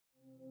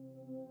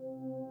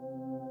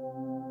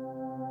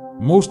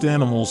Most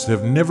animals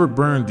have never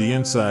burned the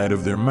inside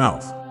of their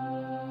mouth.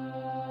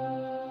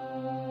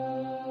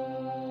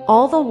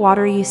 All the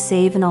water you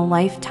save in a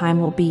lifetime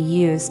will be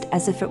used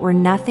as if it were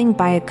nothing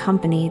by a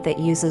company that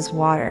uses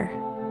water.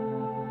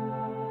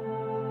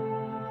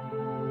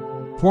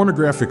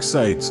 Pornographic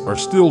sites are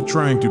still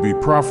trying to be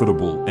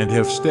profitable and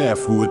have staff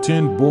who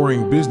attend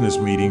boring business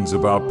meetings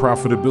about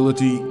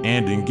profitability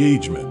and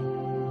engagement.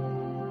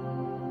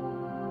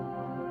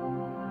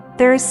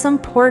 There is some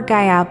poor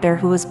guy out there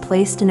who was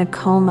placed in a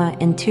coma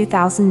in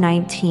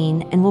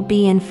 2019 and will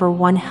be in for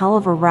one hell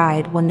of a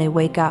ride when they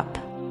wake up.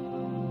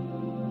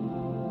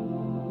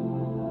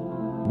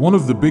 One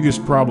of the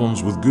biggest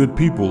problems with good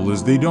people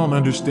is they don't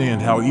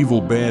understand how evil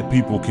bad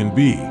people can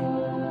be.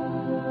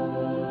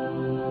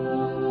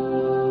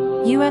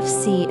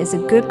 UFC is a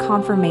good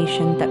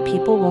confirmation that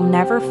people will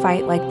never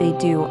fight like they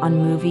do on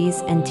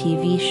movies and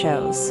TV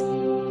shows.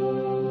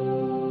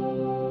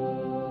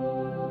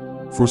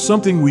 For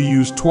something we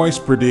use twice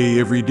per day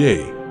every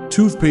day,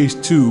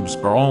 toothpaste tubes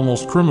are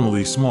almost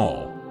criminally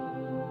small.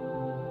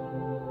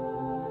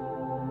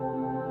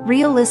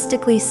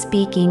 Realistically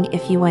speaking,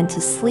 if you went to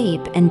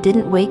sleep and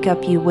didn't wake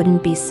up, you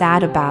wouldn't be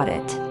sad about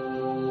it.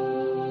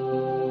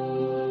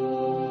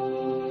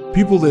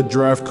 People that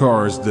drive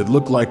cars that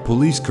look like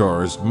police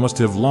cars must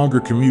have longer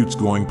commutes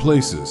going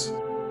places.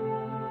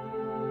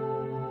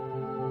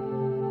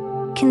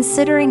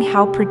 Considering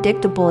how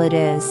predictable it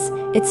is,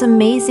 it's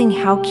amazing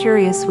how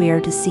curious we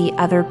are to see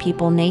other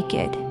people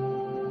naked.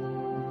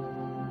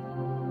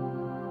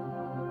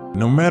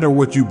 No matter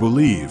what you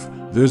believe,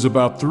 there's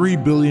about 3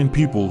 billion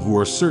people who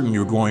are certain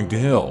you're going to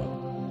hell.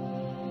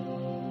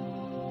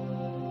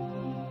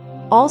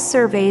 All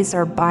surveys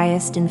are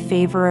biased in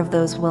favor of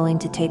those willing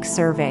to take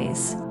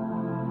surveys.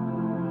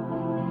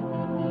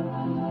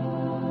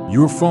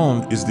 Your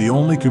phone is the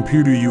only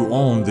computer you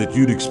own that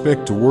you'd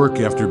expect to work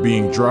after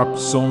being dropped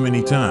so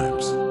many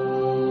times.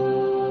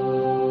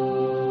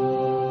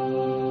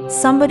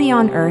 Somebody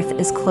on Earth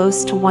is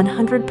close to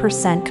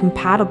 100%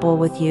 compatible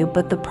with you,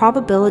 but the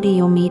probability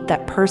you'll meet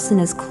that person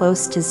is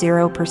close to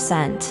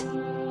 0%.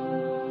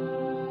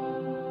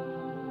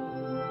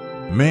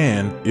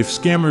 Man, if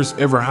scammers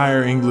ever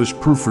hire English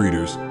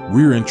proofreaders,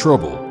 we're in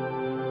trouble.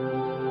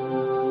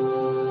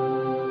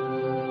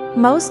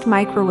 Most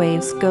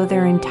microwaves go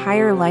their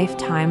entire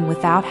lifetime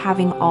without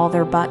having all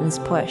their buttons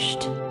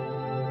pushed.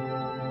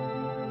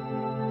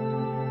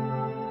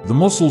 The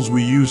muscles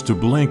we use to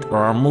blink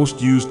are our most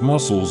used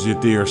muscles,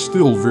 yet they are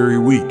still very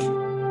weak.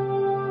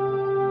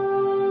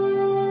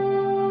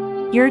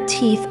 Your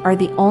teeth are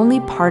the only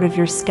part of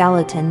your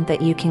skeleton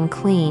that you can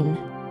clean.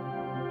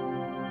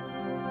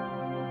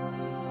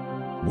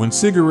 When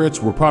cigarettes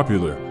were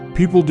popular,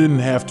 people didn't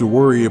have to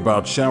worry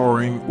about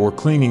showering or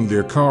cleaning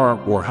their car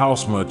or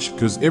house much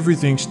because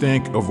everything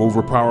stank of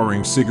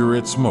overpowering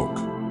cigarette smoke.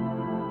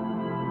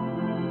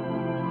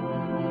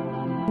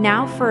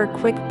 Now for a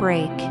quick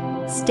break.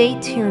 Stay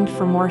tuned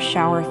for more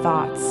shower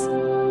thoughts.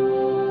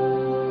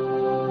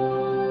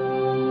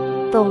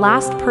 The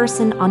last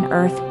person on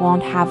Earth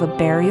won't have a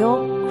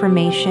burial,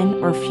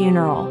 cremation, or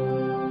funeral.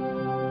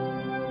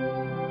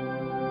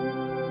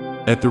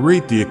 At the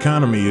rate the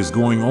economy is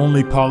going,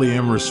 only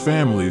polyamorous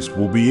families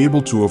will be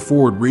able to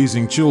afford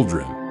raising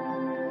children.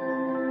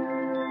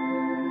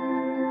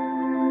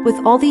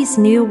 With all these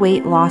new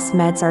weight loss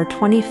meds, our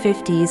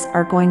 2050s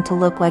are going to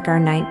look like our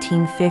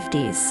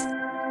 1950s.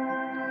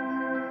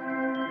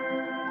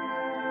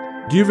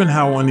 Given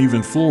how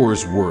uneven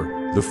floors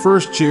were, the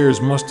first chairs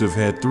must have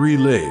had 3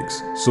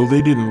 legs, so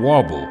they didn't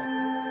wobble.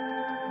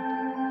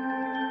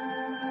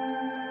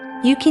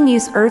 You can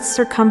use Earth's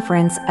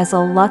circumference as a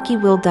lucky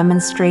wheel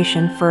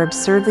demonstration for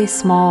absurdly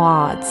small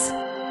odds.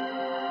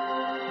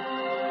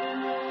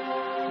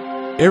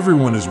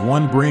 Everyone is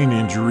one brain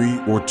injury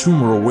or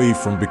tumor away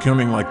from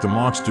becoming like the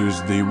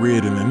monsters they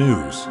read in the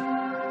news.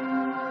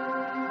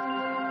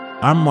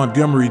 I'm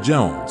Montgomery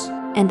Jones.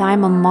 And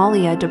I'm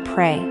Amalia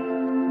Dupre.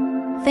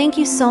 Thank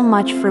you so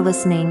much for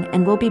listening,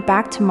 and we'll be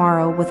back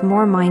tomorrow with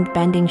more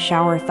mind-bending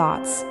shower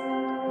thoughts.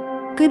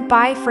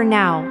 Goodbye for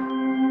now.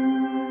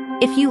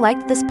 If you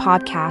liked this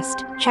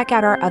podcast, check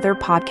out our other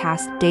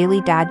podcast,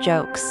 Daily Dad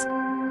Jokes.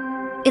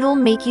 It'll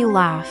make you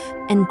laugh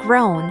and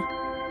groan.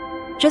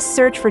 Just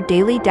search for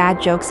Daily Dad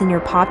Jokes in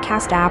your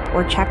podcast app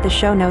or check the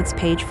show notes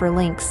page for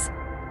links.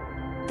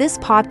 This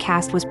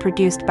podcast was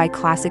produced by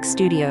Classic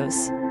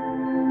Studios.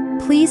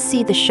 Please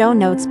see the show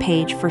notes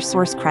page for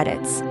source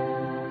credits.